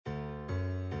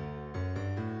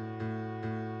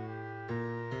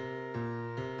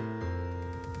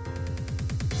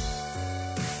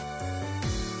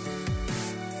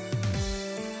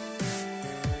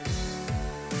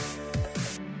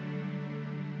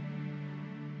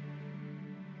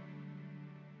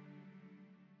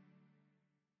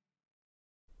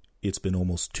It's been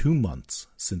almost 2 months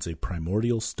since a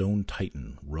primordial stone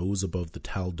titan rose above the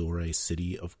Tal'Dorei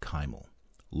city of Kaimal.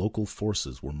 Local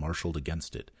forces were marshaled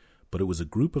against it, but it was a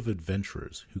group of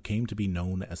adventurers who came to be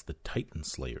known as the Titan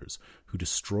Slayers who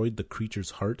destroyed the creature's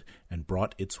heart and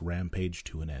brought its rampage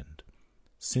to an end.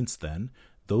 Since then,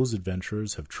 those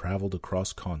adventurers have traveled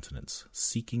across continents,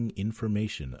 seeking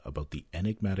information about the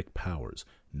enigmatic powers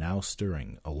now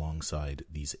stirring alongside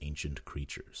these ancient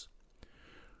creatures.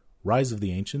 Rise of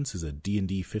the Ancients is a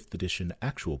D&D 5th edition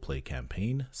actual play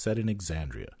campaign set in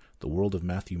Exandria, the world of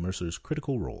Matthew Mercer's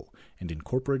Critical Role, and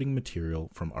incorporating material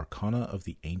from Arcana of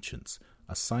the Ancients,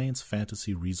 a science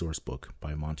fantasy resource book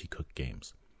by Monty Cook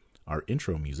Games. Our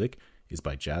intro music is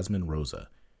by Jasmine Rosa.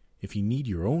 If you need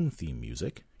your own theme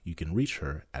music, you can reach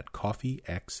her at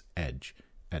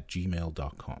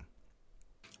coffeexedge@gmail.com.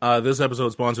 This episode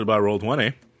is sponsored by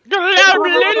Roll20.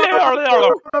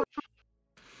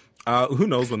 Who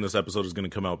knows when this episode is going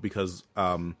to come out because,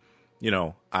 I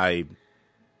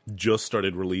just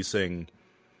started releasing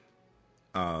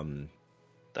the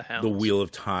Wheel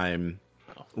of Time,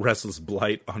 Restless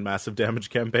Blight on Massive Damage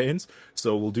campaigns.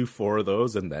 So we'll do 4 of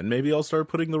those, and then maybe I'll start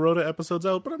putting the Rhoda episodes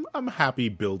out. But I'm happy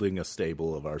building a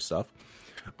stable of our stuff.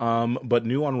 But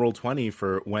new on Roll20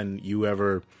 for when you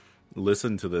ever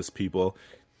listen to this, people,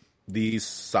 the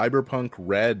Cyberpunk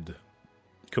Red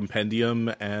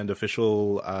compendium and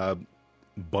official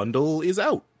bundle is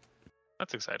out.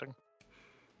 That's exciting.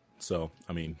 So,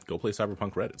 go play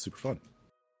Cyberpunk Red. It's super fun.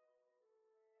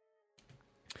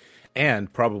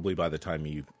 And probably by the time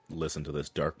you listen to this,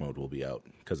 Dark Mode will be out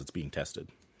because it's being tested.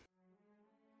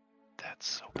 That's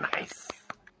so nice.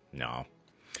 No.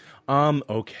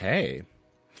 Okay.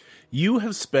 You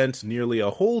have spent nearly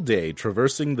a whole day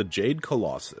traversing the Jade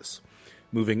Colossus,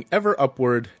 moving ever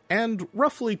upward and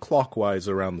roughly clockwise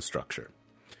around the structure.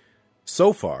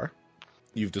 So far,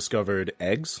 you've discovered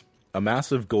eggs, a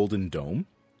massive golden dome,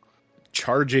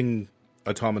 charging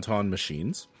automaton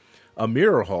machines, a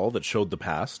mirror hall that showed the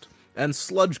past, and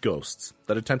sludge ghosts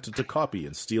that attempted to copy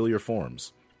and steal your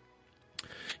forms.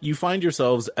 You find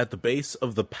yourselves at the base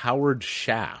of the Powered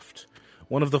Shaft,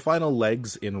 one of the final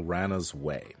legs in Rana's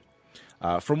Way.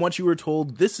 From what you were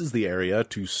told, this is the area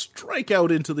to strike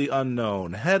out into the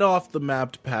unknown, head off the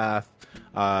mapped path,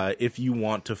 if you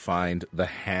want to find the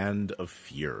Hand of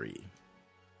Fury.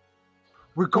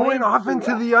 We're going off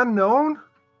into the unknown?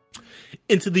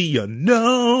 Into the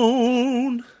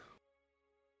unknown!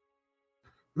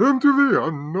 Into the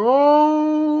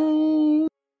unknown!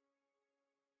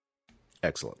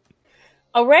 Excellent.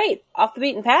 All right, off the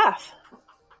beaten path.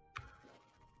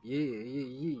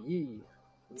 Yeah.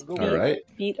 All right.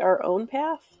 Beat our own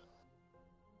path?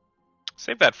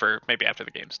 Save that for maybe after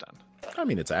the game's done.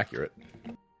 It's accurate.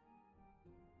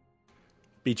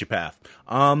 Beat your path.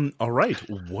 All right.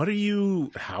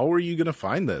 How are you going to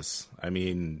find this? What are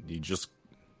you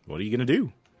going to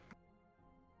do?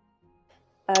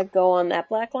 Go on that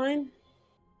black line.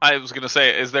 I was going to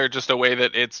say, is there just a way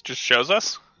that it just shows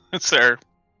us? Can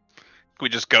we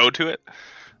just go to it?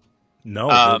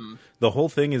 No. The whole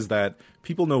thing is that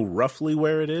people know roughly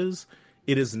where it is.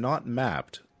 It is not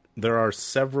mapped. There are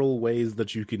several ways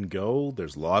that you can go.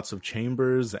 There's lots of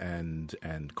chambers and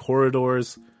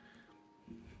corridors.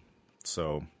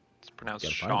 So it's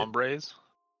pronounced chambres.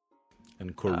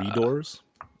 And corridors.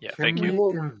 Yeah, Can thank we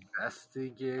you.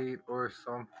 investigate or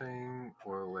something?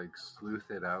 Or sleuth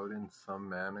it out in some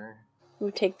manner? We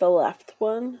take the left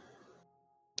one.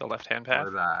 The left-hand path?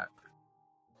 Or that?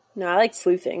 No, I like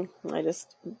sleuthing. When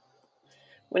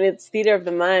it's theater of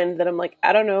the mind, then I'm like,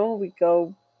 I don't know, we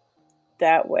go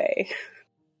that way.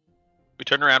 We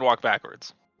turn around, walk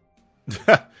backwards.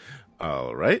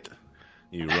 All right.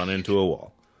 You run into a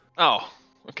wall. Oh,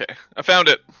 okay. I found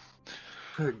it.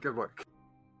 Good work.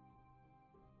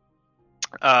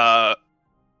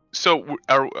 So,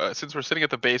 since we're sitting at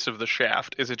the base of the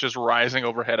shaft, is it just rising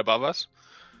overhead above us?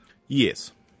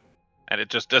 Yes. And it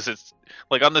just does its...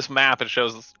 on this map, it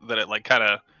shows that it, kind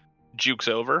of jukes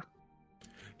over.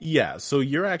 Yeah, so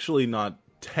you're actually not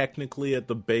technically at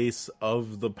the base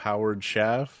of the powered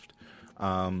shaft.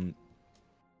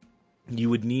 You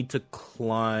would need to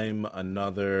climb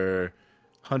another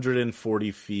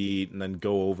 140 feet and then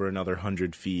go over another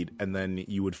 100 feet, and then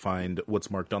you would find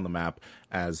what's marked on the map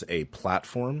as a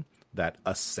platform that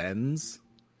ascends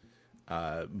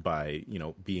by,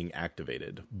 being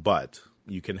activated. But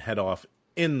you can head off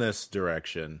in this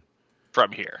direction.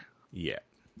 From here. Yeah.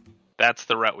 That's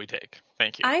the route we take.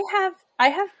 Thank you. I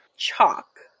have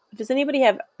chalk. Does anybody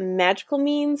have magical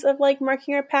means of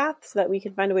marking our path so that we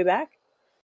can find a way back?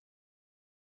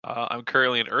 I'm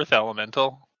currently an earth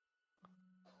elemental.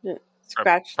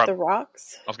 scratch prob- the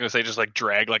rocks. I was gonna say just like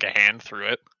drag like a hand through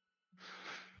it.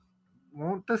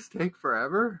 Won't this take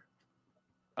forever?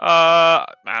 I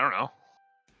don't know.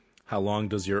 How long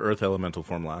does your earth elemental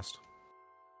form last?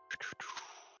 I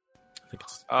think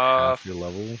it's half your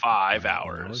level. 5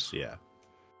 hours. Yeah.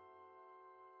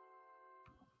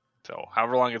 So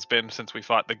however long it's been since we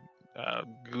fought the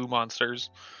goo monsters.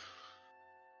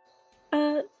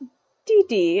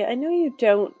 DD, I know you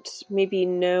don't maybe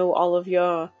know all of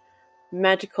your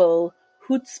magical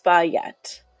chutzpah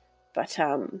yet, but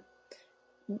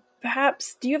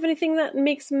perhaps do you have anything that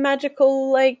makes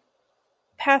magical like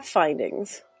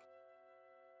pathfindings?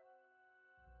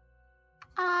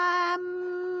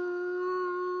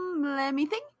 Let me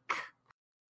think.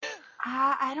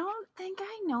 I don't think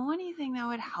I know anything that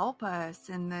would help us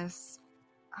in this.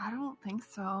 I don't think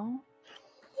so.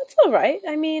 That's all right.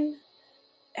 I mean,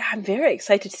 I'm very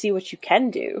excited to see what you can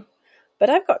do, but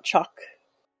I've got chalk.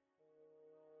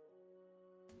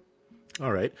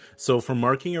 All right. So for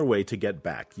marking your way to get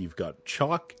back, you've got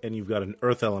chalk and you've got an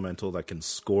earth elemental that can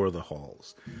score the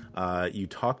halls. You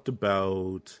talked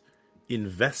about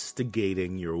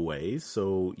investigating your way,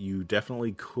 so you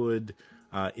definitely could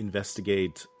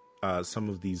investigate some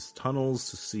of these tunnels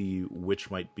to see which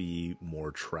might be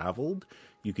more traveled.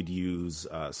 You could use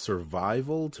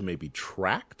survival to maybe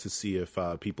track to see if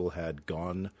people had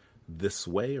gone this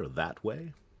way or that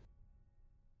way.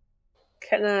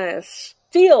 Can I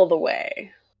steal the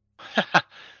way? I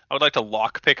would like to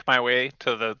lockpick my way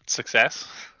to the success.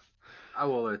 I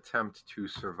will attempt to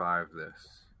survive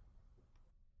this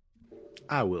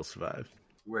I will survive.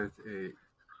 with a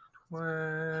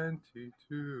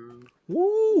 22.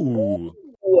 Woo!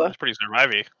 That's pretty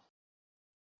survivey.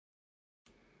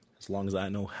 As long as I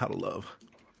know how to love.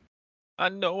 I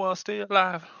know I'll stay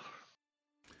alive.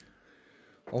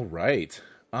 All right.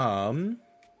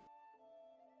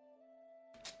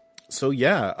 So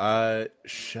yeah,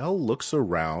 Shell looks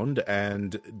around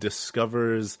and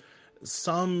discovers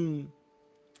some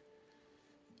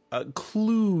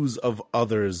clues of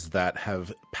others that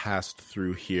have passed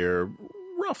through here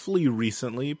roughly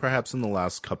recently, perhaps in the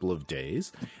last couple of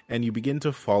days, and you begin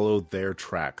to follow their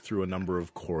track through a number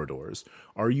of corridors.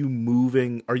 Are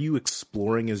you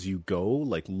exploring as you go,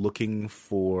 like looking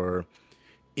for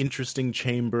interesting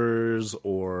chambers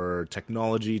or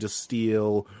technology to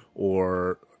steal,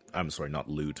 or I'm sorry, not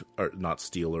loot, or not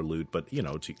steal or loot, but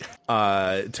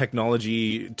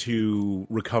technology to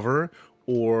recover,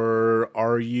 or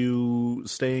are you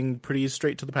staying pretty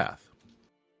straight to the path?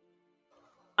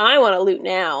 I want to loot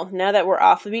now. Now that we're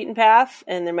off the beaten path,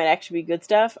 and there might actually be good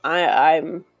stuff. I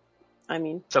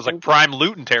mean, Sounds like prime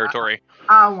looting territory.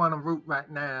 I want to root right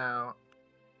now.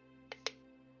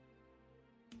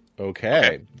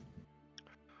 Okay.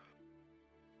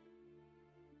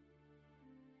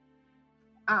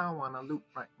 I want to loot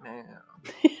right now.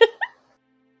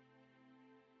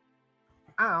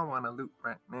 I want to loot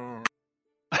right now.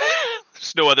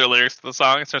 There's no other lyrics to the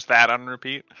song. It's just that on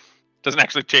repeat. Doesn't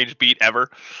actually change beat ever.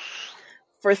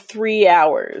 For 3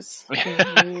 hours,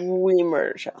 we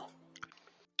murder Shell.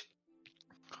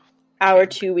 Hour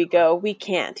 2, we go, we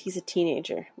can't. He's a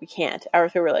teenager. We can't. Hour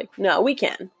 3, we're like, no, we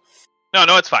can.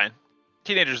 No, it's fine.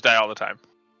 Teenagers die all the time.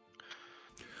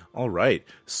 All right.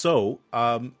 So,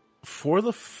 for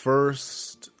the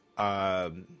first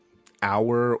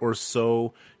hour or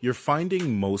so, you're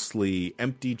finding mostly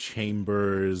empty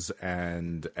chambers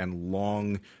and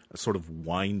long, sort of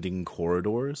winding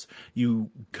corridors. You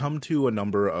come to a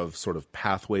number of sort of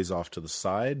pathways off to the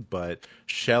side, but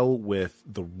Shell, with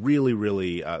the really,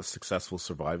 really successful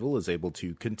survival, is able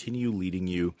to continue leading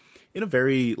you in a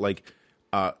very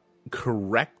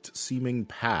correct seeming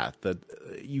path that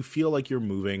you feel like you're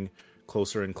moving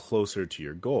closer and closer to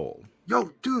your goal. Yo,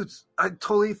 dudes, I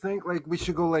totally think we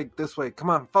should go this way. Come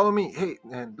on, follow me. Hey,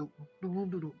 and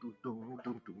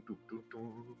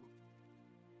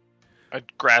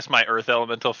I'd grasp my earth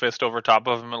elemental fist over top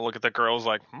of him and look at the girls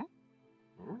like,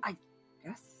 I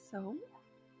guess so.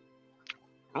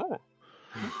 Oh.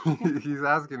 He's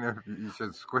asking if you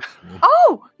should squish me.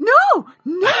 Oh, no!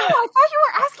 I thought you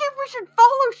were asking if we should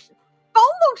follow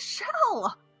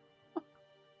Shell.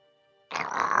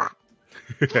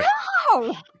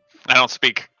 No! I don't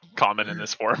speak common in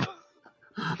this form.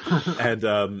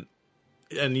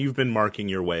 And you've been marking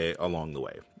your way along the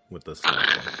way with this.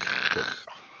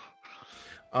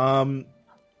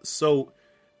 So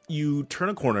you turn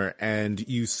a corner and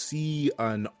you see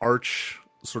an arch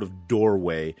sort of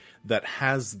doorway that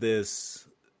has this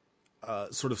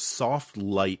sort of soft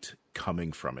light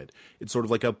coming from it. It's sort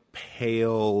of like a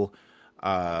pale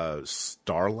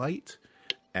starlight.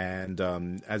 And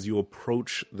as you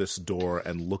approach this door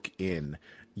and look in,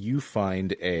 you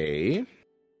find a...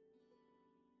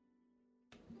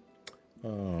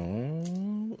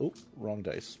 oh, wrong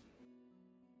dice.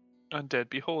 Undead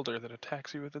beholder that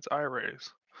attacks you with its eye rays.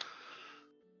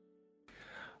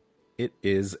 It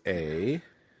is a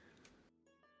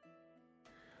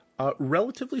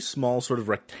relatively small sort of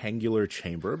rectangular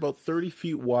chamber, about 30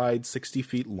 feet wide, 60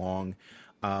 feet long.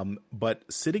 But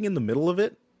sitting in the middle of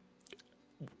it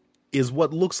is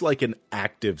what looks like an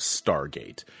active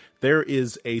Stargate. There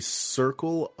is a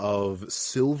circle of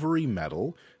silvery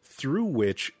metal through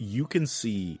which you can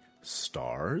see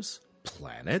stars,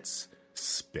 planets,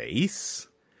 space,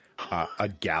 a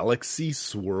galaxy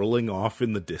swirling off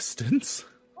in the distance.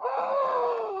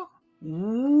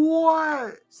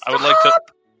 What? I would like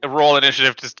to roll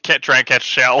initiative to try and catch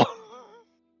Shell.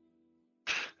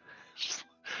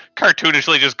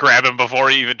 Cartoonishly just grab him before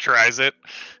he even tries it.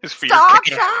 His feet are Stop,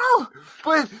 kicking out. Shell!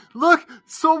 But look,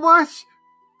 so much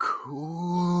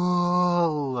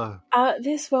cool.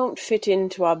 This won't fit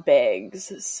into our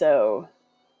bags, so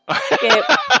Pretty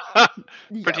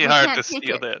we hard can't to take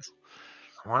steal it. this.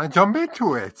 I want to jump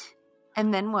into it.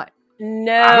 And then what?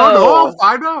 no. I don't know.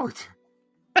 Find out.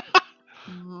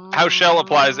 How Shell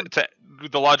applies to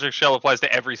the logic Shell applies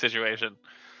to every situation.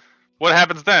 What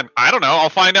happens then? I don't know. I'll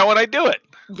find out when I do it.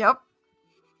 Yep.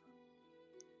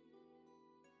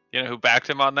 You know who backed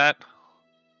him on that?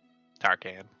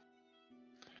 Tarkan.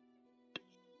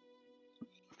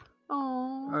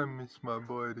 Oh. I miss my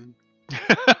buddy.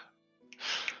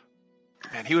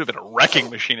 Man, he would have been a wrecking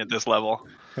machine at this level.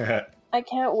 I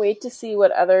can't wait to see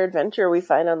what other adventure we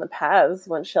find on the paths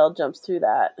when Shell jumps through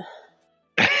that.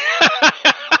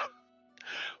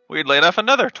 We'd laid off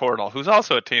another Tornal, who's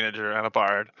also a teenager and a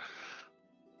bard.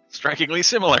 Strikingly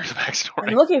similar to the I'm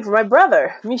backstory. looking for my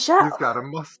brother, Michel. He's got a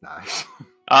mustache.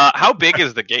 How big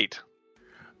is the gate?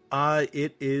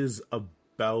 It is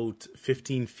about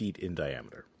 15 feet in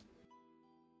diameter.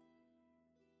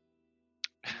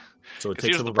 So it 'Cause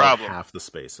takes here's up the about problem. half the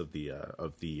space of the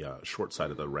short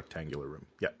side of the rectangular room.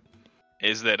 Yeah.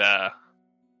 Is that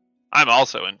I'm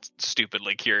also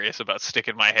stupidly curious about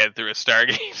sticking my head through a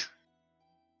Stargate.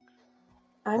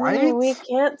 I mean, Right? we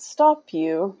can't stop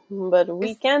you, but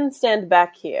we can stand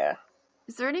back here.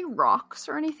 Is there any rocks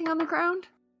or anything on the ground?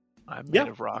 I'm Yeah.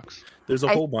 made of rocks. There's a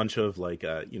I- whole bunch of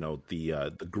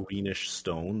the greenish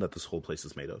stone that this whole place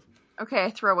is made of. Okay,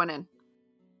 I throw one in.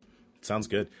 Sounds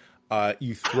good.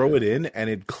 You throw it in, and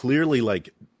it clearly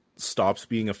stops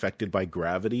being affected by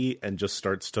gravity and just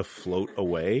starts to float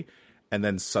away. And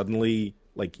then suddenly,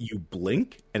 you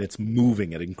blink, and it's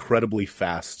moving at incredibly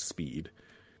fast speed.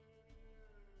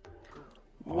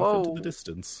 Off into Whoa. the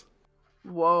distance.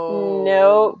 Whoa.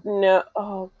 No.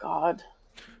 Oh, God.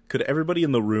 Could everybody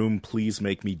in the room please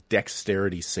make me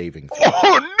dexterity saving throw?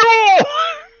 Oh no!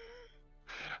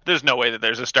 There's no way that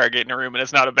there's a Stargate in a room and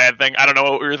it's not a bad thing. I don't know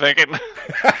what we were thinking.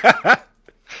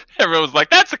 Everyone was like,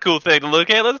 "That's a cool thing to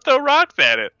look at. Let's throw rocks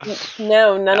at it."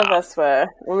 No, none of Nah. us were.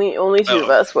 Only two of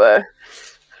Oh. us were.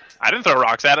 I didn't throw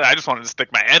rocks at it. I just wanted to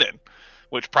stick my head in,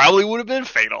 which probably would have been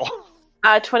fatal.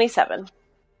 27.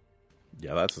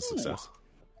 Yeah, that's a success.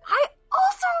 I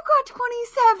also got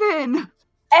 27!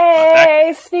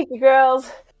 Hey, sneaky girls.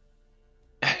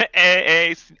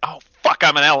 Oh fuck!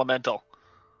 I'm an elemental.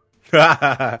 You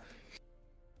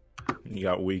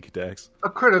got weak dex. A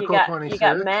critical You 26.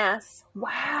 got mass.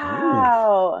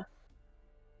 Wow.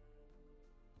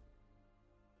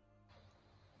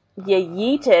 You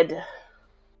yeeted.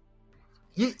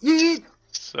 Yeet, yeet.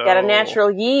 So Got a natural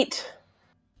yeet.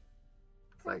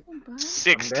 Like, I'm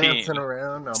 16. dancing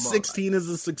around. I'm 16 is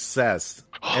a success.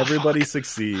 Everybody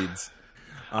succeeds.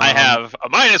 I have a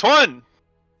 -1.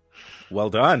 Well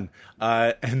done.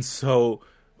 And so,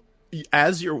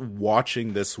 as you're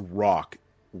watching this rocket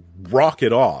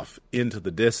off into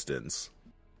the distance,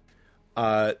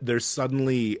 there's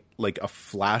suddenly a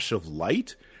flash of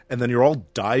light, and then you're all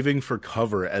diving for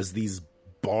cover as these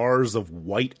bars of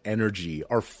white energy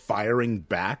are firing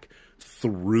back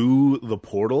through the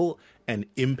portal and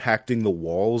impacting the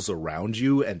walls around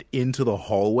you and into the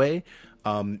hallway.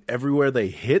 Everywhere they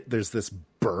hit, there's this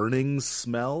burning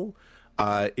smell.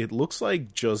 It looks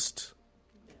like just...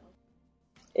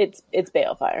 It's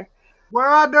balefire. We're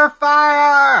under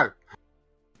fire!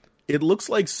 It looks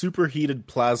like superheated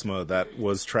plasma that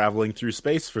was traveling through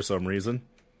space for some reason.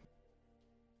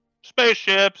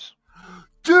 Spaceships.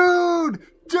 Dude!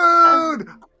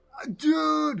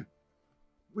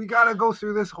 We gotta go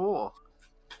through this hole.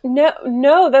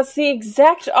 No, that's the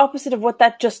exact opposite of what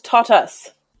that just taught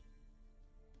us.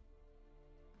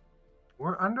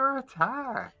 We're under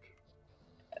attack.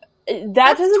 That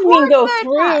That's doesn't mean towards go that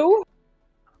through.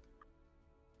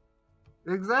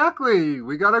 Exactly.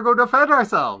 We gotta go defend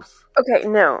ourselves. Okay,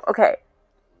 no. Okay.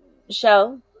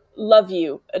 Shell, love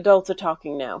you. Adults are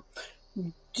talking now.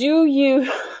 Do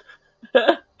you...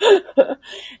 Oh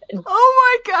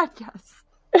my god, yes.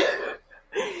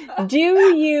 Do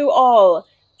you all...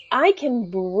 I can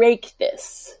break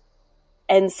this.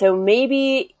 And so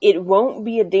maybe it won't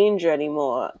be a danger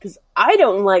anymore. Because I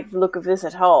don't like the look of this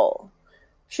at all.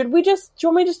 Should we just... Do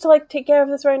you want me just to, like, take care of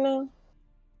this right now?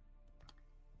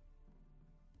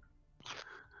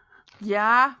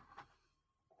 Yeah.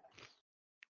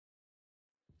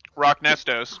 Rock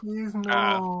Nestos. Please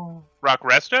no. Rock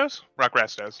Restos? Rock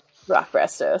Restos. Rock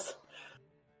Restos.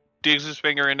 Digs his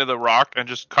finger into the rock and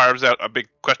just carves out a big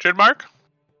question mark.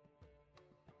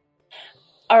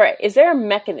 Alright, is there a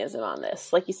mechanism on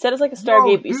this? Like, you said it's like a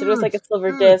Stargate, but you said it was like a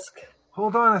silver disc.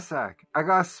 Hold on a sec. I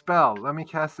got a spell. Let me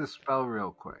cast this spell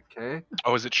real quick, okay?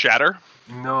 Oh, is it Shatter?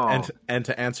 No. And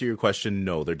to answer your question,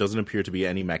 no, there doesn't appear to be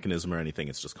any mechanism or anything.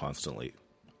 It's just constantly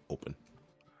open.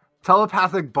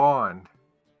 Telepathic bond.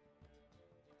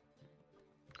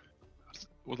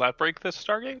 Will that break this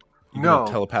Stargate? You No.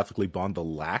 gonna telepathically bond the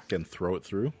lack and throw it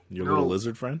through your little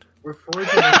lizard friend? We're forging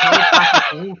a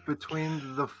telepathic link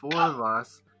between the four of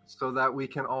us so that we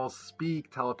can all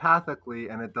speak telepathically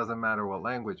and it doesn't matter what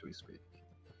language we speak.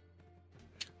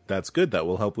 That's good. That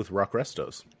will help with Rock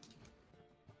Restos.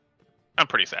 I'm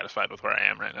pretty satisfied with where I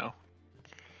am right now.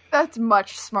 That's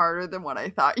much smarter than what I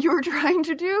thought you were trying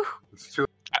to do. It's true.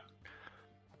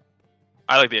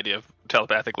 I like the idea of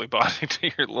telepathically bonding to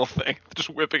your little thing. Just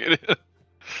whipping it in.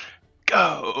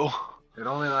 Go! It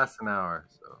only lasts an hour,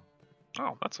 so.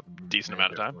 Oh, that's a decent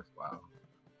amount of time. Wow.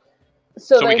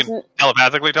 So we can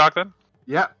telepathically talk then?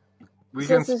 Yeah. We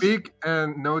So can this is- speak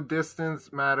and no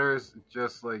distance matters,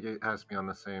 just like it has to be on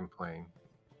the same plane.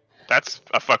 That's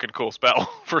a fucking cool spell,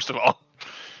 first of all.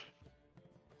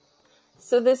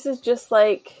 So this is just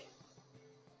like...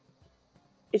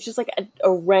 It's just like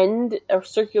a rend, a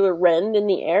circular rend in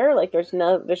the air? Like there's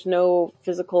no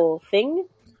physical thing?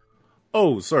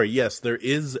 Oh, sorry. Yes, there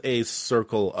is a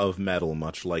circle of metal,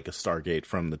 much like a Stargate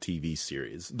from the TV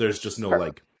series. There's just no,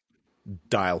 like,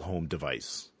 dial-home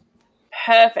device.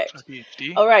 Perfect.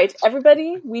 Alright,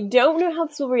 everybody, we don't know how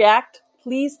this will react.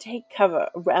 Please take cover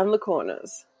around the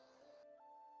corners.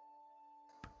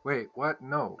 Wait, what?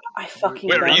 No. I fucking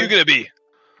Where are don't. you gonna be?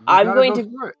 We I'm gotta going go to-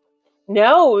 through it.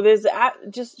 No, there's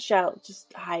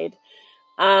just hide.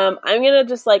 I'm gonna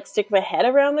just like stick my head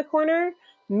around the corner.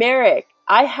 Merrick,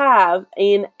 I have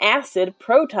an acid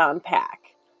proton pack.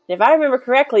 And if I remember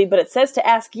correctly, but it says to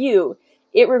ask you,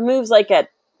 it removes like a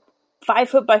 5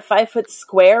 foot by 5 foot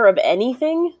square of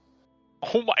anything.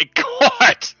 Oh my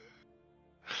god!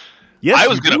 Yes, I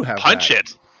was you do gonna have punch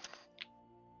that. it.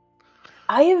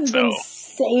 I have been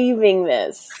saving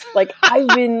this. Like I've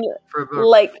been For the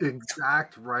like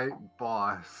exact right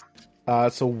boss.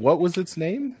 So what was its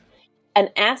name? an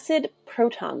acid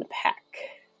proton pack.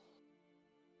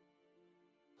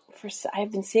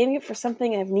 I've been saving it for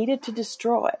something I've needed to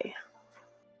destroy.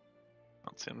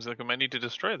 It seems like I might need to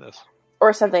destroy this.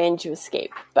 Or something I need to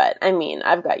escape. But, I mean,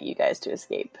 I've got you guys to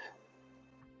escape.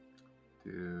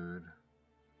 Dude.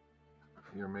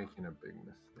 You're making a big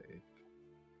mistake.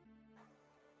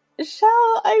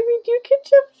 Shell, I mean, you could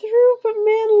jump through, but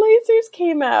man, lasers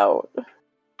came out.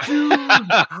 Dude,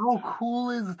 how cool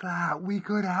is that? We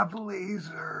could have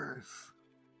lasers.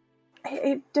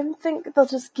 I don't think they'll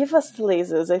just give us the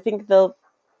lasers. I think they'll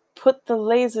put the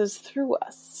lasers through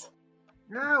us.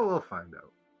 Yeah, we'll find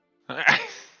out.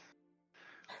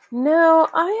 No,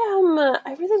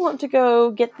 I really want to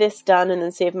go get this done and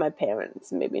then save my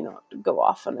parents. Maybe not go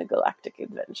off on a galactic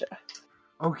adventure.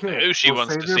 Okay. Oh, she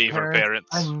wants to your save her parents.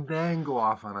 And then go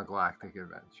off on a galactic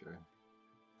adventure.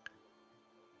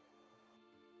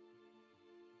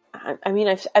 I mean,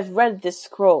 I've read this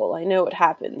scroll. I know what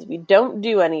happens. We don't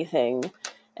do anything,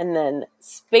 and then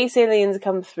space aliens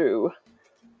come through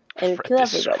and Read kill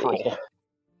this everybody. scroll.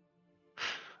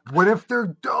 What if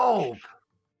they're dope?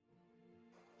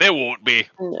 They won't be.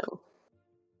 No.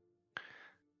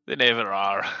 They never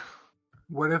are.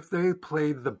 What if they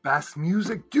played the best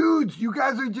music? Dudes, you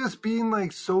guys are just being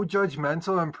like so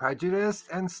judgmental and prejudiced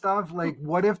and stuff. Like,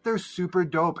 what if they're super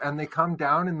dope and they come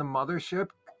down in the mothership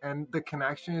and the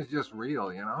connection is just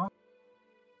real, you know?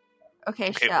 Okay,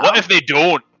 Okay, Shell. what if they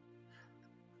don't?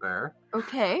 There.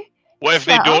 Okay. What if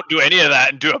they Shell? don't do any of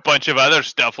that and do a bunch of other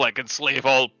stuff like enslave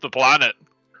all the planet?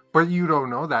 But you don't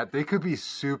know that. They could be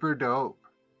super dope.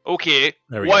 Okay,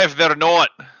 There we what go. if they're not?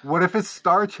 What if it's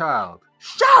Star Child?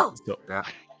 Shell! So, Yeah.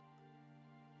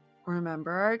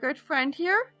 Remember our good friend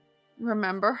here?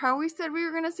 Remember how we said we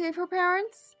were going to save her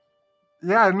parents?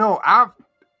 Yeah, no,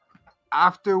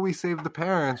 after we save the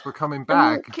parents, we're coming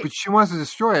back. But she wants to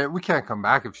destroy it. We can't come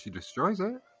back if she destroys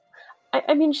it.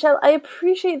 I mean, Shell, I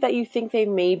appreciate that you think they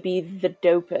may be the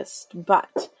dopest,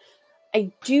 but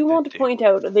I do want to point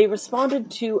out they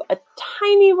responded to a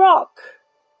tiny rock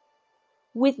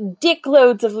with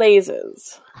dickloads of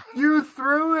lasers. You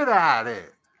threw it at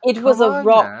it. It was a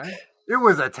rock. Man. It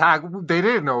was attack. They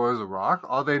didn't know it was a rock.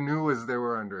 All they knew was they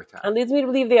were under attack. And leads me to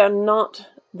believe they are not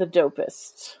the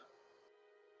dopest.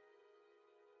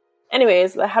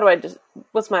 Anyways, how do I just...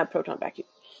 What's my proton vacuum?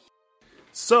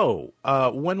 So,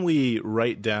 when we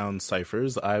write down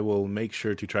ciphers, I will make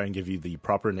sure to try and give you the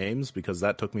proper names, because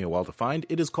that took me a while to find.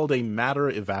 It is called a matter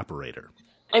evaporator.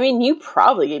 I mean, you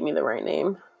probably gave me the right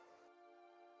name.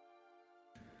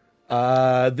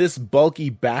 This bulky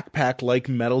backpack-like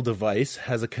metal device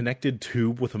has a connected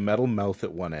tube with a metal mouth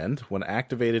at one end. When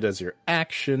activated as your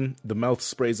action, the mouth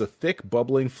sprays a thick,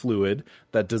 bubbling fluid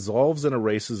that dissolves and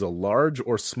erases a large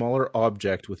or smaller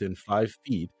object within 5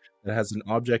 feet that has an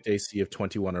object AC of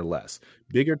 21 or less.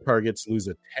 Bigger targets lose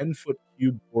a 10-foot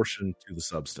cube portion to the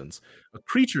substance. A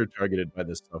creature targeted by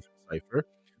this cipher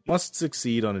must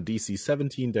succeed on a DC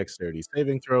 17 dexterity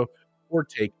saving throw or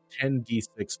take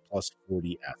 10d6 plus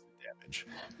 40 acid damage.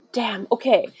 Damn,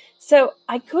 okay. So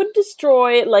I could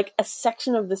destroy, like, a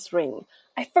section of this ring.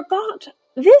 I forgot.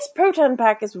 This proton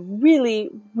pack is really,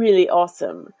 really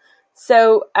awesome.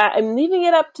 So I'm leaving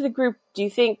it up to the group. Do you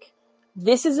think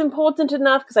this is important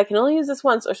enough? Because I can only use this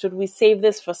once, or should we save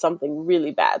this for something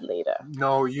really bad later?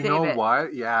 No, you know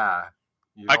what? Yeah.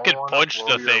 I could punch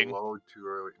the thing. Too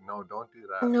early. No, don't do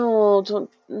that. No, don't.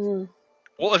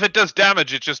 Well, if it does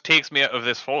damage, it just takes me out of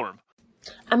this form.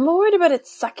 I'm more worried about it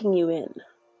sucking you in.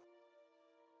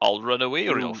 I'll run away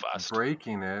real fast.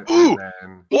 Breaking it, and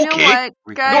then You know what,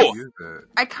 we guys? can use it.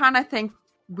 I kind of think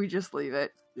we just leave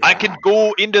it. Yeah. I can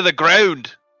go into the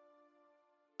ground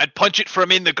and punch it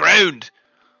from in the ground.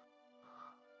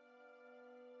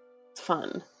 It's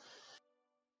fun.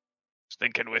 Just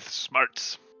thinking with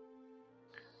smarts.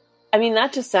 I mean,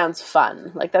 that just sounds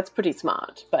fun. Like, that's pretty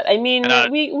smart. But, I mean,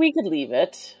 we could leave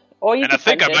it. Or you And could I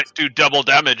think I punch might do double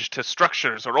damage to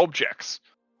structures or objects.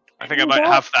 I think I You might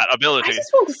don't- have that ability. I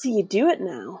just want to see you do it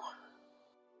now.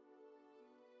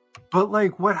 But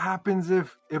like, what happens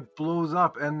if it blows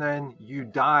up and then you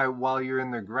die while you're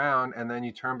in the ground, and then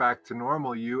you turn back to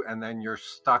normal you, and then you're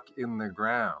stuck in the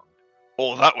ground?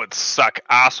 Oh, that would suck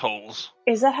assholes.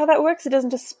 Is that how that works? It doesn't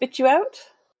just spit you out?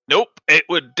 Nope, it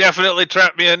would definitely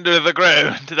trap me under the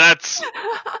ground. That's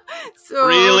So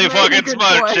really maybe fucking good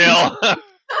smart, point. Jill.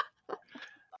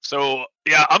 So,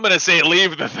 yeah, I'm gonna say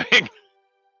leave the thing.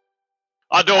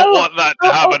 I don't want that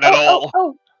to happen at all.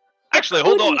 Oh. Actually,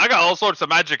 hold on. I got all sorts of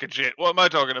magic and shit. What am I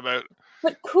talking about?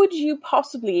 But could you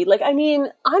possibly, like, I mean,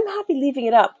 I'm happy leaving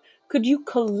it up. Could you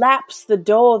collapse the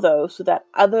door, though, so that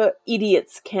other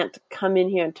idiots can't come in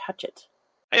here and touch it?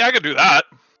 Hey, I could do that.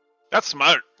 That's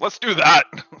smart. Let's do that.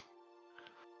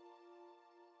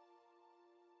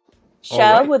 Shell,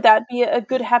 Alright. would that be a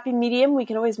good happy medium? We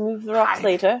can always move the rocks Hide.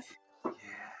 later. Yeah,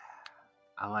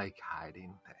 I like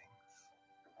hiding things.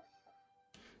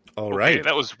 All Okay, right.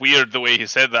 that was weird the way he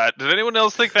said that. Did anyone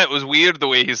else think that was weird the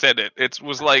way he said it? It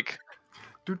was like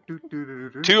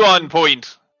too on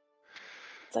point.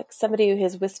 It's like somebody who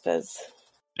hears whispers.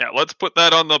 Yeah, let's put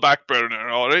that on the back burner.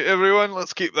 All right, everyone,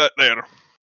 let's keep that there.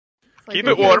 It's like Keep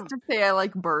if it you warm. used to say I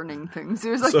like burning things.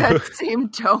 There's like So- that same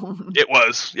tone. It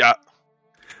was, yeah.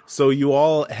 So you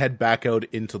all head back out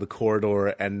into the corridor,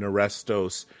 and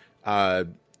Nerestos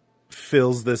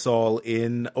fills this all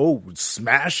in. Oh,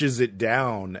 smashes it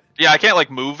down. Yeah, I can't like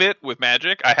move it with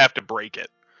magic. I have to break it.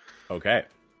 Okay.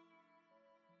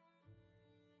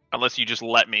 Unless you just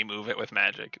let me move it with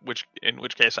magic, in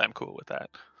which case I'm cool with that.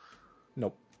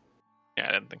 Nope. Yeah,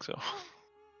 I didn't think so.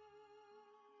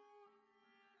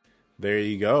 There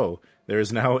you go. There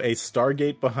is now a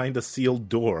Stargate behind a sealed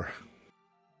door.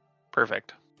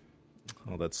 Perfect.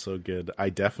 Oh, that's so good. I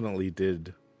definitely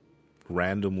did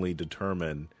randomly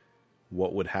determine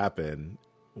what would happen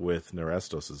with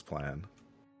Nerestos' plan.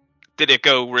 Did it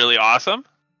go really awesome?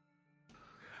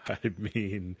 I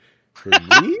mean, for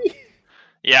me,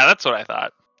 Yeah, that's what I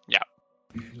thought. Yeah.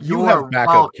 you You're have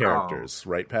backup welcome. characters,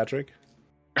 right, Patrick?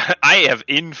 I have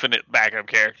infinite backup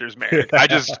characters, Merrick. I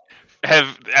just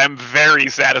am very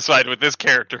satisfied with this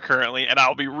character currently, and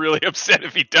I'll be really upset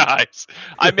if he dies.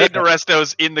 I made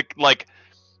Nerestos in the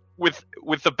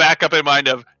with the backup in mind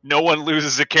of no one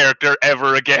loses a character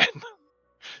ever again.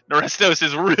 Nerestos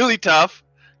is really tough,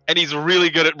 and he's really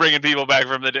good at bringing people back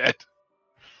from the dead.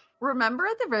 Remember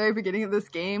at the very beginning of this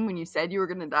game when you said you were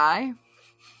going to die?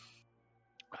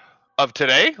 Of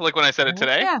today? Like when I said it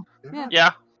today? Yeah.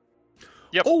 Yeah.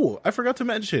 Yep. Oh, I forgot to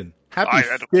mention. Happy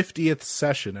I don't- 50th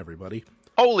session, everybody.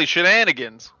 Holy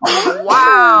shenanigans.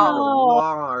 Wow,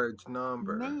 large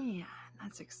number. Man,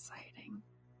 that's exciting.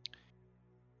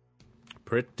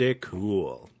 Pretty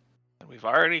cool. We've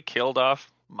already killed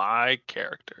off my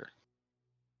character.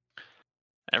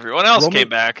 Everyone else Roll came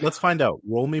me- back. Let's find out.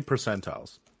 Roll me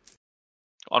percentiles.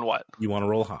 On what? You want to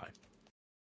roll high.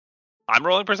 I'm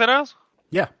rolling percentiles?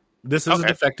 Yeah. This isn't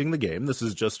Okay. affecting the game. This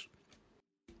is just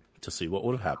to see what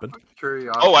would have happened.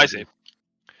 Curiosity. Oh, I see.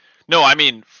 No, I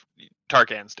mean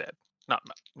Tarkan's dead. Not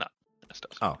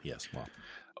Restos. Oh, yes. Well,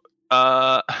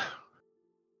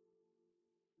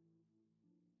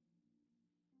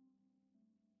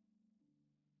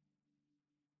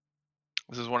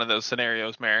 This is one of those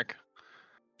scenarios, Merrick.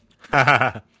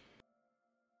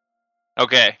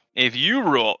 Okay, if you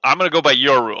rule, I'm going to go by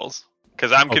your rules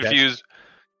because I'm Okay. confused,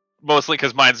 mostly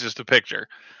because mine's just a picture.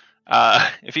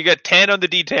 If you get 10 on the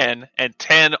D10 and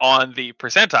 10 on the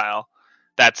percentile,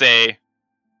 that's a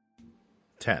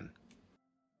 10.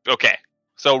 okay.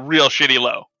 So real shitty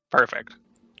low. Perfect.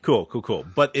 Cool.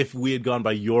 But if we had gone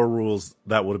by your rules,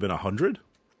 that would have been 100?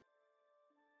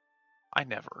 I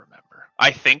never remember.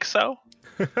 I think so.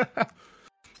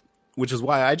 Which is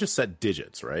why I just set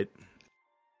digits, right?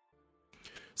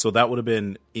 So that would have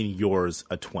been in yours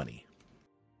a 20.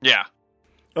 Yeah.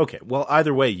 Okay, well,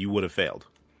 either way, you would have failed.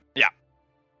 Yeah.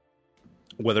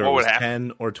 Whether What it would was happen?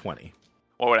 10 or 20.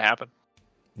 What would happen?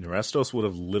 Nerestos would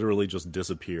have literally just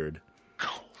disappeared.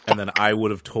 And then I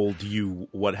would have told you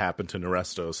what happened to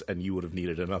Nerestos, and you would have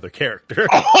needed another character.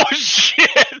 Oh,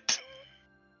 shit!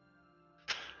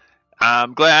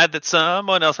 I'm glad that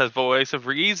someone else has voice of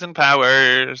reason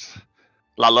powers.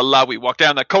 La la la, we walk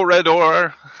down the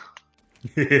corridor.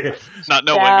 Not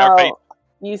knowing our fate. Shao,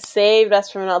 you saved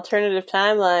us from an alternative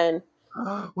timeline.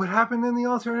 What happened in the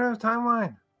alternative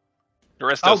timeline? The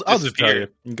rest I'll of us just tell you,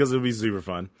 disappeared. because it'll be super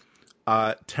fun.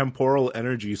 Temporal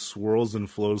energy swirls and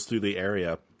flows through the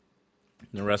area.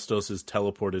 Nerestos is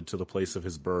teleported to the place of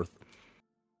his birth.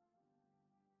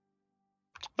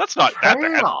 That's not that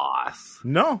bad. Chaos.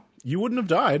 No, you wouldn't have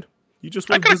died. You just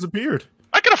would have could've- disappeared.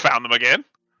 I could have found them again.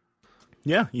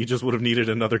 Yeah, you just would have needed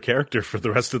another character for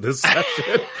the rest of this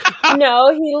session.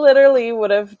 No, he literally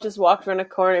would have just walked around a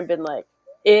corner and been like,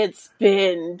 "It's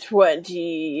been 20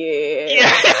 years."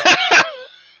 Yeah.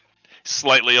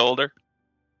 Slightly older.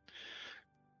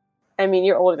 I mean,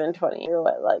 you're older than 20. You're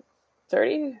what, like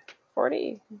 30,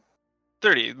 40?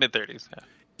 30, mid-30s. Yeah.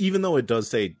 Even though it does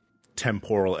say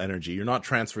temporal energy, you're not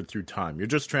transferred through time. You're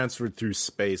just transferred through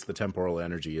space. The temporal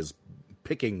energy is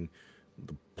picking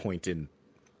the point in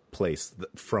place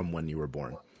from when you were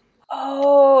born.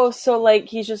 Oh, so like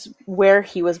he's just where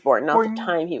he was born, not Boing. the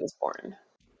time he was born.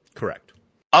 Correct.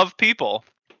 Of people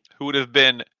who would have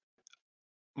been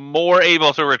more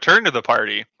able to return to the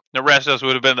party, Nerestos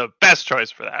would have been the best choice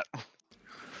for that.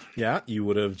 Yeah, you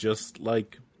would have just,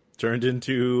 like, turned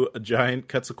into a giant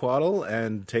Quetzalcoatl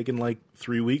and taken, like,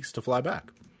 3 weeks to fly back.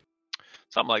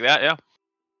 Something like that, yeah.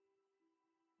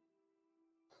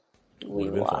 We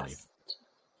Would've been funny. lost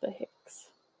the Hicks.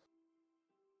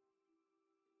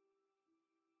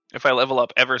 If I level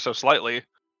up ever so slightly,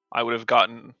 I would have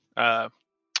gotten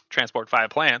transport 5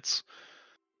 plants.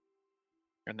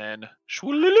 And then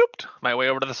shwoolooped my way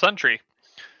over to the sun tree.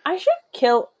 I should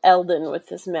kill Eldon with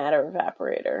this matter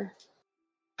evaporator.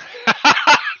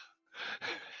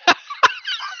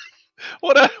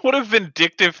 What a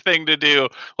vindictive thing to do.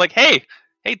 Like, hey,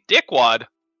 dickwad.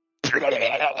 Just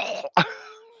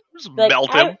Like,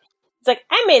 melt him. It's like,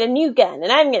 I made a new gun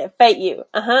and I'm gonna fight you.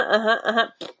 Uh-huh.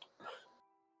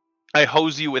 I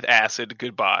hose you with acid.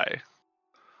 Goodbye.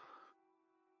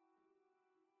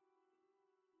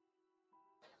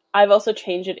 I've also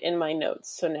changed it in my notes,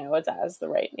 so now it has the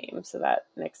right name, so that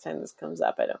next time this comes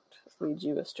up, I don't lead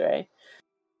you astray.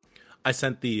 I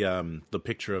sent the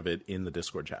picture of it in the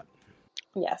Discord chat.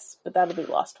 Yes, but that'll be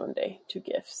lost one day. 2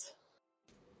 gifts.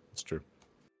 It's true.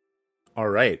 All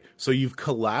right. So you've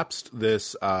collapsed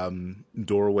this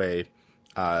doorway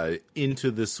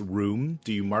into this room.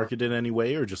 Do you mark it in any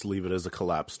way or just leave it as a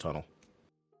collapsed tunnel?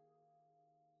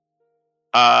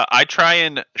 I try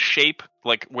and shape,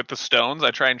 like, with the stones,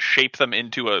 I try and shape them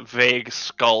into a vague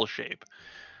skull shape.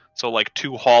 So, like,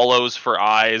 2 hollows for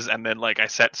eyes, and then, like, I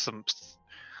set some,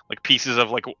 like, pieces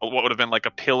of, like, what would have been, like,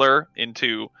 a pillar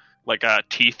into, like, a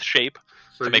teeth shape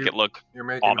So to make it look... You're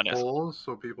making ominous. holes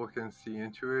so people can see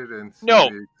into it and see No.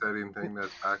 the exciting thing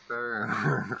that's back there.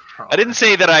 I didn't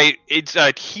say that it's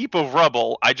a heap of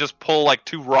rubble, I just pull, like,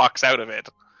 2 rocks out of it.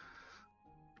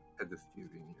 I'm just teasing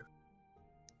you.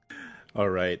 All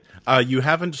right. You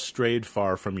haven't strayed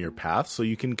far from your path, so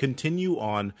you can continue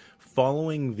on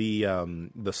following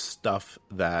the stuff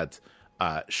that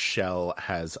Shell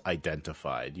has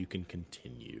identified. You can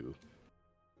continue.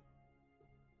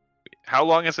 How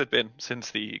long has it been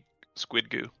since the squid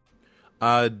goo?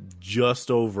 Just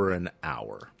over an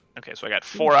hour. Okay, so I got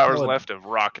 4 hours Well, left of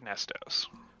Rock Nestos.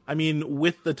 I mean,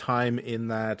 with the time in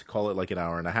that, call it like an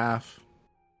hour and a half.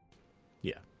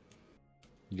 Yeah.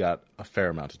 You got a fair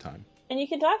amount of time. And you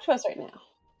can talk to us right now.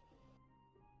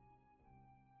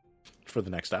 For the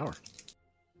next hour.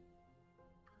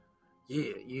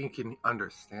 Yeah, you can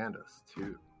understand us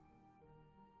too.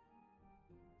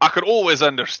 I could always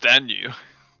understand you.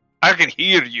 I can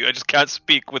hear you. I just can't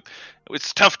speak with.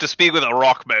 It's tough to speak with a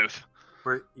rock mouth.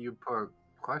 But you put a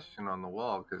question on the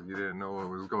wall because you didn't know what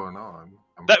was going on.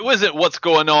 That wasn't what's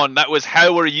going on. That was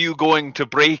how are you going to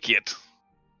break it?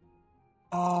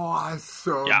 Oh, I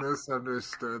so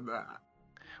misunderstood that.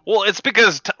 Well, it's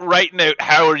because writing out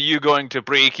how are you going to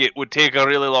break it would take a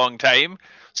really long time.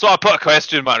 So I put a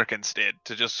question mark instead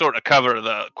to just sort of cover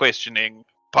the questioning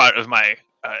part of my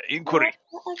inquiry.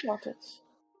 I got it.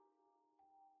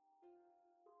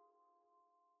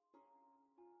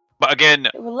 But again,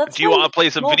 Well, do you want to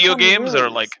play some video games or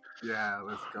like? Yeah,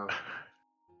 let's go.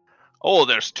 Oh,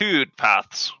 there's two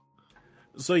paths.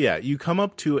 So yeah, you come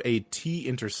up to a T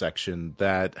intersection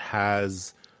that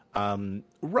has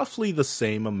roughly the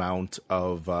same amount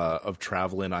of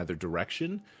travel in either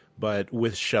direction, but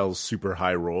with Shell's super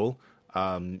high roll,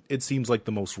 it seems like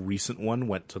the most recent one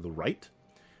went to the right.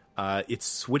 It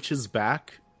switches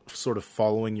back, sort of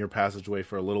following your passageway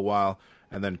for a little while,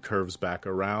 and then curves back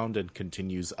around and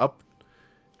continues up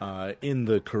in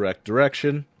the correct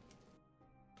direction.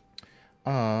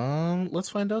 Let's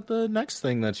find out the next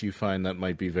thing that you find that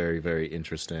might be very, very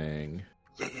interesting.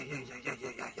 Yeah.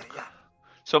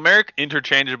 So Merrick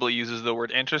interchangeably uses the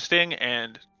word interesting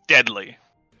and deadly.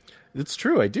 It's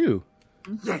true, I do.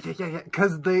 Yeah.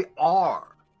 Because they are.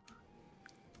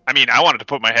 I mean, I wanted to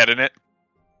put my head in it.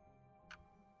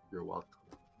 You're welcome.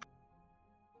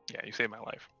 Yeah, you saved my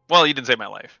life. Well, you didn't save my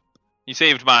life. You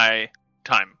saved my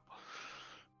time.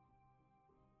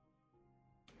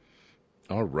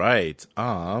 All right.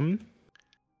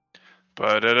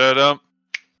 Ba-da-da-dum.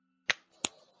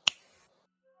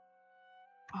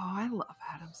 Oh, I love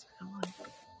Adam's Family.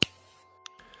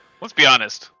 Let's be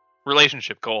honest.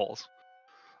 Relationship goals.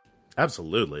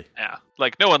 Absolutely. Yeah.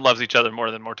 Like, no one loves each other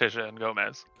more than Morticia and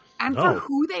Gomez. And No. for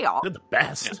who they are. They're the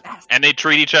best. The best. And they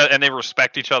treat each other, and they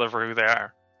respect each other for who they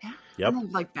are. Yeah. Yep.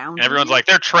 And like boundaries. And everyone's like,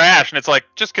 they're trash. And it's like,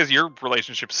 just because your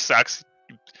relationship sucks,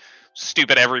 you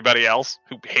stupid everybody else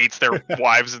who hates their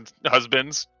wives and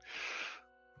husbands.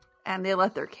 And they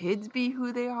let their kids be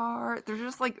who they are. They're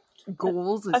just like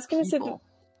goals as I was gonna say people.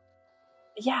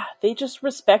 Yeah, they just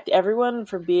respect everyone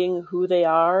for being who they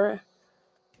are.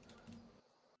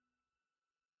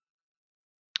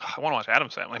 I want to watch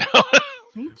Addams Family now.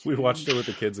 Me We too. watched it with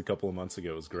the kids a couple of months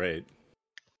ago. It was great.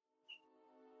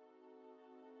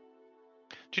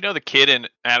 Do you know the kid in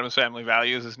Addams Family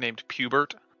Values is named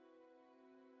Pubert?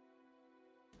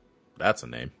 That's a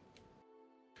name.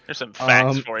 There's some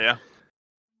facts Um, for you.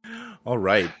 All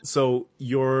right. So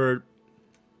your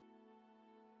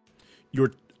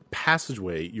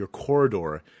passageway, your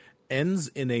corridor, ends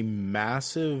in a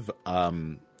massive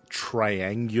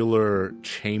triangular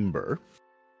chamber.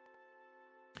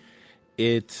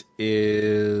 It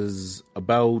is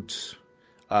about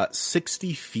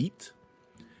 60 feet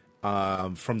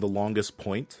from the longest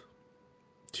point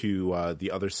to the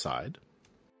other side.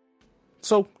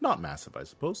 So, not massive, I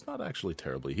suppose. Not actually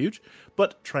terribly huge,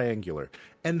 but triangular.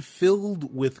 And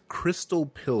filled with crystal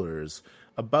pillars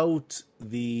about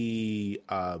the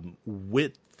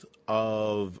width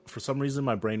of... For some reason,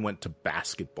 my brain went to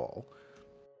basketball.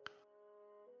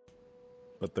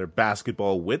 But they're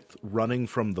basketball width, running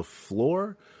from the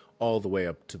floor all the way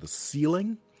up to the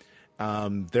ceiling.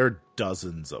 There are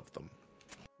dozens of them.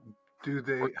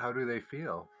 How do they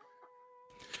feel?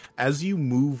 As you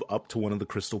move up to one of the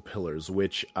crystal pillars,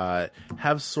 which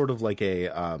have sort of like a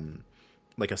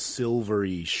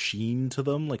silvery sheen to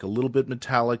them, like a little bit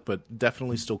metallic, but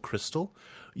definitely still crystal,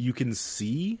 you can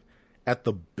see at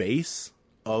the base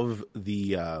of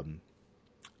the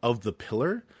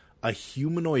pillar a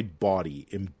humanoid body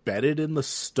embedded in the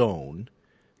stone,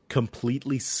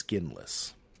 completely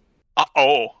skinless.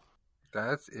 Uh-oh.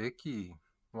 That's icky.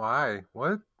 Why?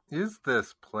 What is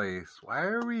this place? Why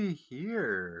are we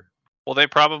here? Well, they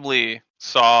probably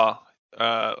saw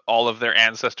all of their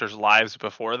ancestors' lives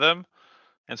before them,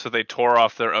 and so they tore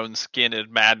off their own skin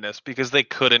in madness because they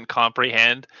couldn't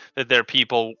comprehend that their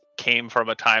people came from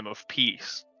a time of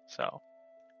peace. So,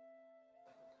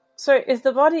 Sorry, is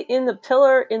the body in the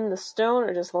pillar, in the stone,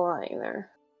 or just lying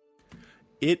there?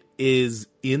 It is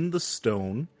in the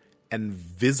stone and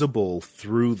visible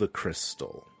through the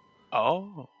crystal.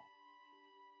 Oh.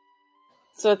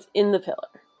 So it's in the pillar.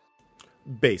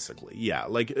 Basically, yeah.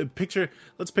 Like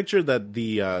let's picture that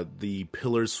the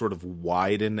pillars sort of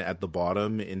widen at the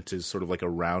bottom into sort of like a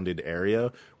rounded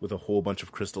area with a whole bunch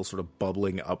of crystal sort of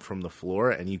bubbling up from the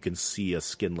floor, and you can see a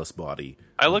skinless body.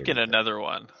 I look at underneath it. another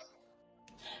one.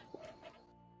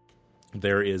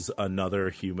 There is another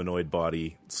humanoid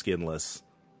body, skinless,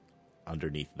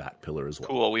 underneath that pillar as well.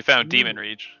 Cool, we found Demon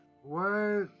Reach.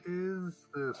 What is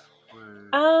this place?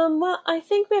 Well, I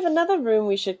think we have another room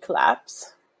we should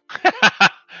collapse.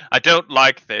 I don't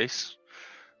like this.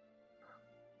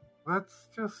 Let's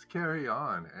just carry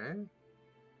on, eh?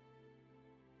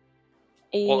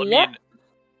 Well, I Yep. mean,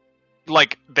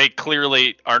 like, they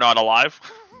clearly are not alive.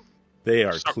 They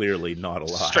are clearly not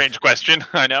alive. Strange question,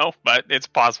 I know, but it's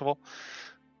possible.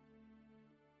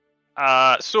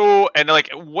 And like,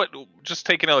 what? Just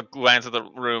taking a glance at the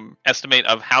room, estimate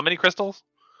of how many crystals?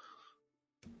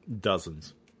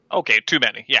 Dozens. Okay, too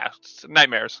many. Yeah,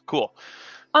 nightmares. Cool.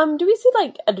 Do we see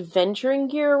like adventuring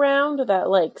gear around that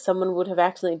like someone would have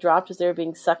accidentally dropped as they were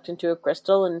being sucked into a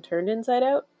crystal and turned inside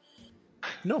out?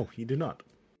 No, you do not.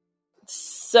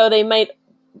 So they might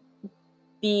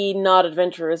be not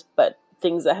adventurers, but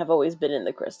things that have always been in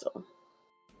the crystal.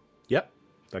 Yep,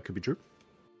 that could be true.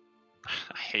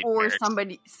 I hate Or merits.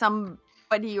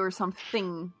 somebody or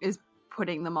something is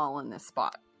putting them all in this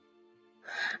spot.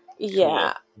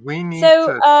 Yeah. We need So,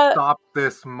 to stop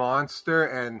this monster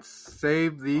and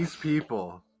save these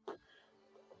people.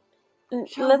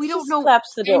 Joe, Let's we don't just know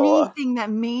collapse the door. anything that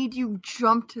made you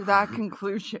jump to that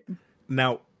conclusion.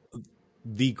 Now,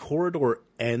 the corridor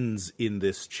ends in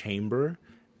this chamber,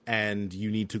 and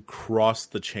you need to cross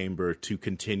the chamber to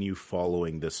continue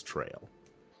following this trail.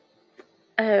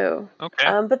 Oh.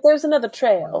 Okay. But there's another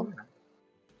trail.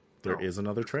 There is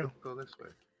another trail. Go this way.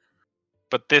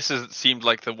 But this seemed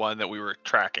like the one that we were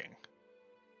tracking.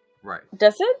 Right.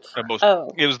 Does it?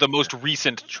 Oh. It was the most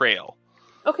recent trail.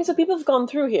 Okay, so people have gone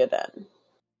through here then.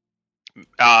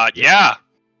 Yeah.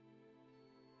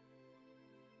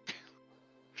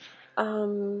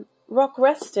 Rock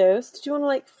Restos, did you want to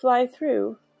like fly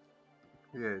through?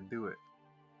 Yeah, do it.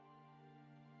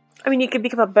 I mean, you could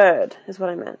become a bird, is what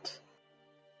I meant.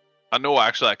 No,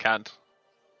 actually, I can't.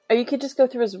 Or you could just go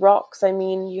through as rocks. I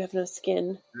mean, you have no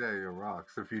skin. Yeah, you're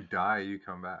rocks. If you die, you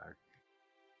come back.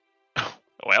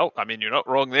 Well, I mean, you're not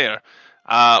wrong there.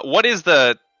 What is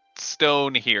the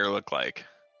stone here look like?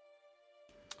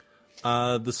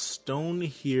 The stone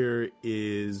here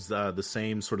is the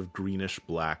same sort of greenish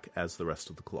black as the rest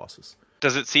of the Colossus.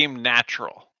 Does it seem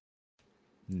natural?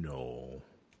 No.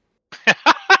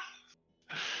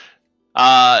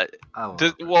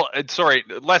 Sorry,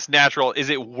 less natural. Is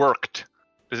it worked?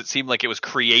 Does it seem like it was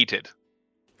created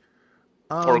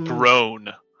or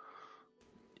grown?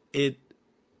 It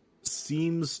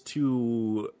seems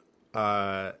to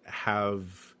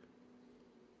have...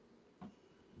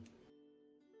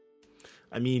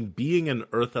 I mean, being an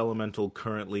earth elemental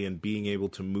currently and being able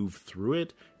to move through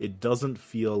it, it doesn't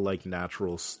feel like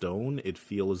natural stone. It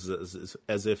feels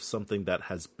as if something that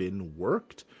has been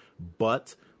worked,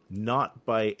 but not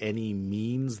by any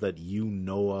means that you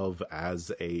know of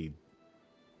as a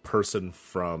person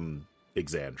from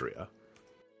Exandria.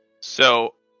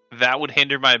 So that would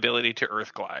hinder my ability to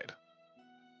earth glide.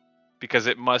 Because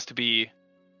it must be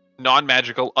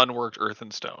non-magical, unworked earth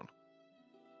and stone.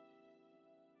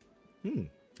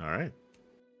 All right.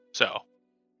 So,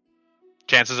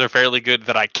 chances are fairly good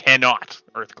that I cannot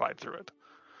earth glide through it.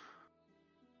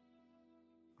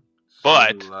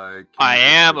 But I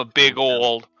am a big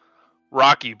old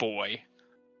rocky boy.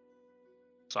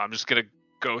 So I'm just going to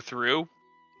go through.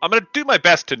 I'm going to do my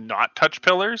best to not touch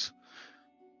pillars.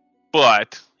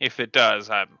 But if it does,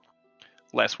 I'm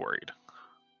less worried.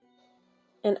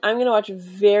 And I'm going to watch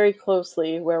very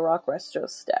closely where Rock Restos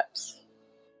steps.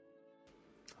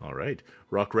 All right.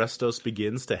 Rock Restos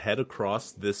begins to head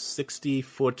across this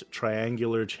 60-foot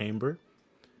triangular chamber,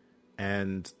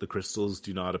 and the crystals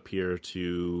do not appear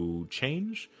to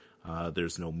change.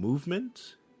 There's no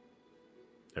movement.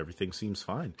 Everything seems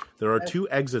fine. There are 2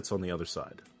 exits on the other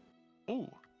side. Ooh.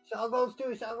 Shall goes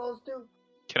too.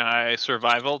 Can I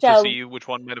survival to see which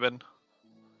one might have been?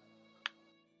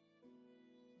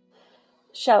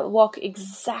 Shall walk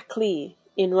exactly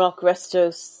in Rock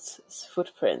Restos'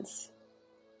 footprints.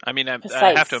 I mean, I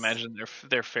Precise. have to imagine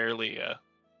they're fairly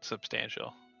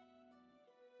substantial.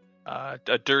 A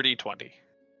dirty 20.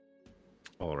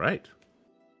 All right.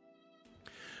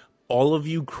 all of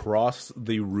you cross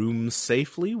the room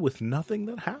safely with nothing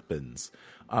that happens.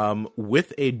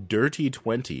 With a dirty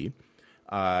 20,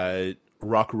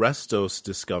 Rockrestos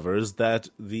discovers that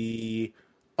the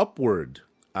upward,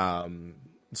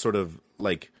 sort of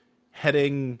like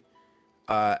heading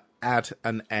at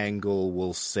an angle,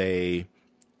 we'll say,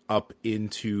 up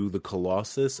into the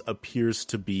Colossus, appears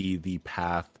to be the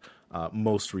path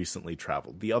most recently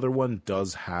traveled. The other one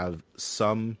does have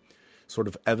some sort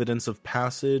of evidence of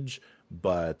passage,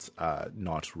 but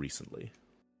not recently.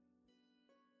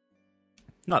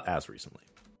 Not as recently.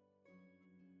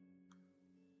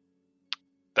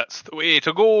 That's the way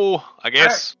to go, I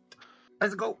guess.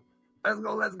 Let's go. Let's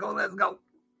go. Let's go. Let's go.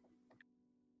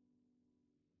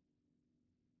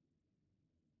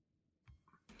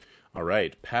 All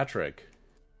right, Patrick.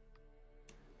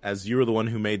 As you were the one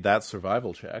who made that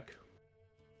survival check.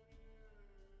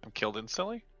 I'm killed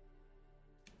instantly?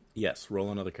 Yes,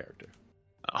 roll another character.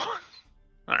 Oh.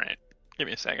 Alright. Give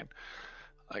me a second.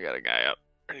 I got a guy up.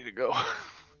 Ready to go.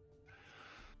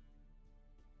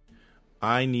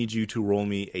 I need you to roll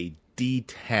me a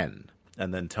D10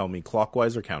 and then tell me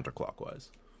clockwise or counterclockwise.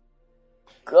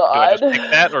 Do I God. just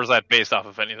pick that, or is that based off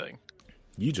of anything?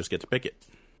 You just get to pick it.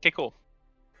 Okay, cool.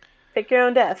 Pick your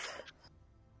own death.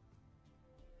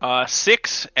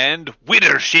 6 and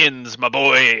winter shins, my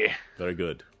boy. Very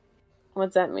good.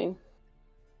 What's that mean?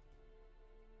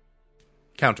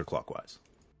 Counterclockwise.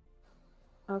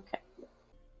 Okay.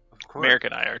 Of course. Merrick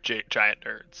and I are giant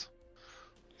nerds.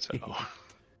 So.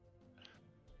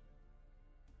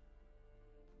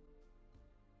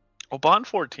 Oban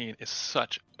 14 is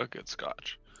such a good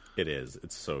scotch. It is.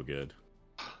 It's so good.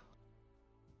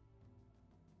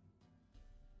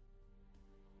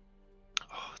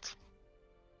 Oh, it's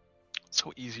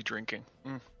so easy drinking.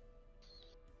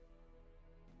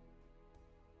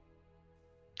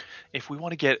 If we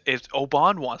want to if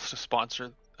Oban wants to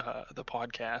sponsor the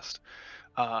podcast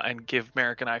and give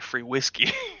Merrick and I free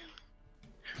whiskey,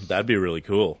 That'd be really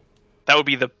cool. that would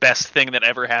be the best thing that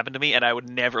ever happened to me, and I would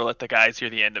never let the guys hear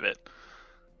the end of it.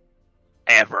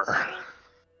 Ever.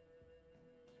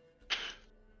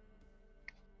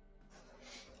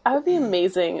 That would be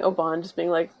amazing. Oban just being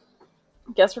like,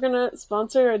 guess we're gonna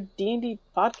sponsor a D&D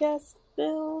podcast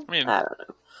now? I mean, I don't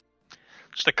know.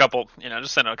 just a couple,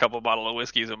 just send a couple bottle of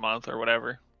whiskeys a month or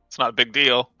whatever. It's not a big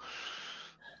deal.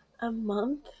 A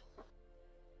month?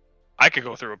 I could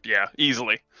go through it, yeah,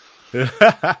 easily.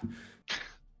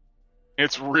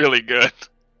 It's really good.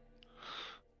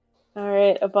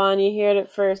 Alright, Oban, you heard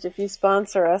it first. If you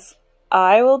sponsor us,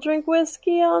 I will drink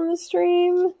whiskey on the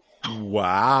stream.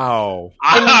 Wow.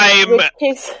 In which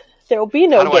case, there will be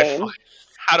no game.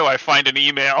 How do I find an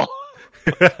email?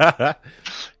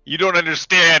 You don't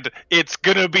understand. It's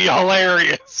gonna be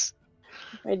hilarious.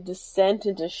 My descent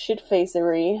into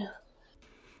shitfacery.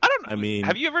 I don't know. I mean,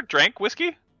 have you ever drank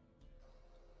whiskey?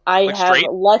 I Like have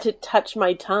straight? let it touch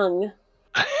my tongue.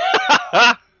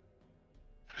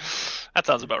 That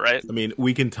sounds about right. I mean,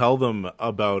 we can tell them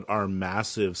about our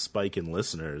massive spike in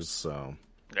listeners, so...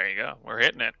 There you go. We're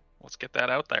hitting it. Let's get that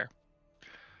out there.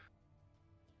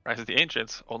 Rise of the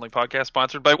Ancients, only podcast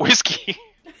sponsored by whiskey.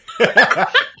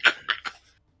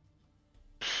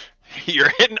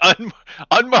 You're hitting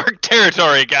unmarked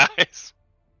territory, guys.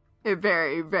 It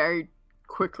very, very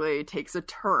quickly takes a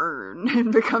turn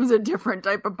and becomes a different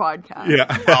type of podcast.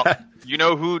 Yeah. Well, you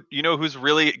know who's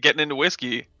really getting into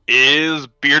whiskey is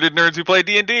bearded nerds who play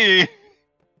D&D.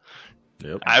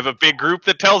 Yep. I have a big group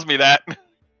that tells me that.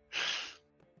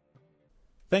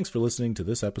 Thanks for listening to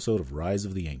this episode of Rise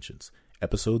of the Ancients.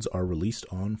 Episodes are released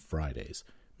on Fridays.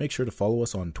 Make sure to follow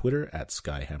us on Twitter at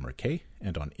SkyhammerK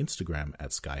and on Instagram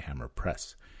at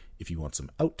SkyhammerPress. If you want some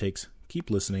outtakes, keep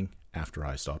listening after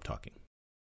I stop talking.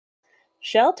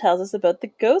 Shell tells us about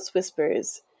the Ghost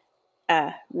Whispers.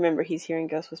 Remember, he's hearing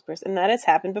Ghost Whispers, and that has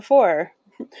happened before.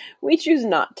 We choose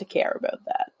not to care about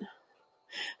that.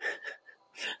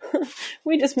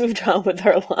 We just moved on with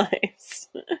our lives.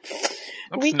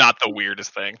 That's not the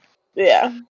weirdest thing.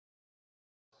 Yeah.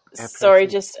 Sorry,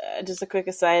 just a quick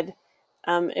aside.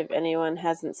 If anyone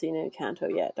hasn't seen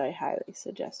Encanto yet, I highly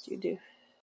suggest you do.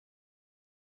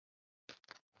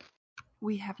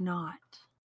 We have not.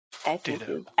 I think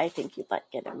you'd like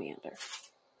it, Amanda.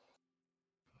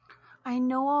 I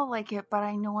know I'll like it, but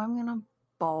I know I'm gonna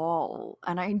bawl,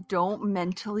 and I don't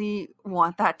mentally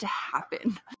want that to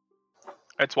happen.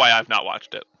 That's why I've not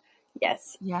watched it.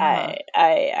 Yes. Yeah.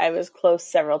 I was close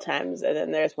several times, and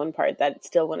then there's one part that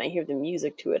still, when I hear the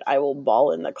music to it, I will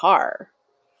bawl in the car.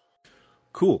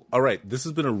 Cool. All right. This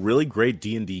has been a really great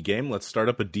D&D game. Let's start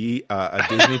up a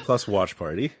Disney Plus watch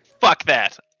party. fuck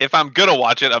that. If I'm gonna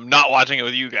watch it, I'm not watching it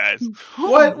with you guys.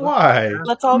 What? Why?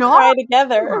 Let's all No. cry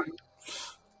together.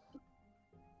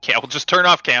 Yeah, we'll just turn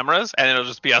off cameras and it'll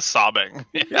just be us sobbing.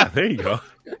 Yeah, there you go.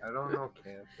 I don't know,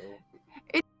 cancel.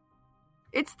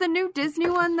 It's the new Disney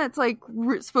one that's like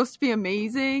supposed to be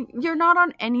amazing. You're not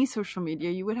on any social media.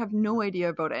 You would have no idea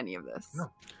about any of this. No.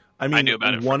 I mean, knew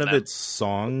about it one from of them. its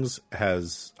songs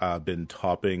has been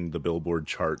topping the Billboard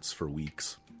charts for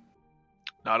weeks.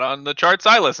 Not on the charts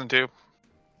I listen to.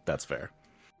 That's fair.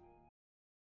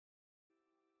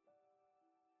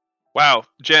 Wow,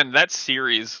 Jen, that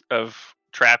series of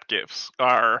trap gifts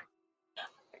are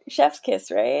Chef's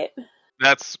kiss, right?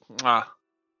 that's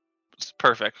it's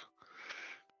perfect.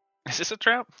 Is this a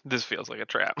trap? This feels like a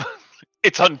trap.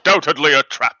 It's undoubtedly a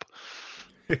trap.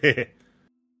 Oh,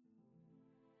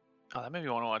 that made me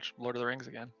want to watch Lord of the Rings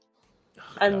again.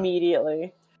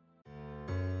 Immediately.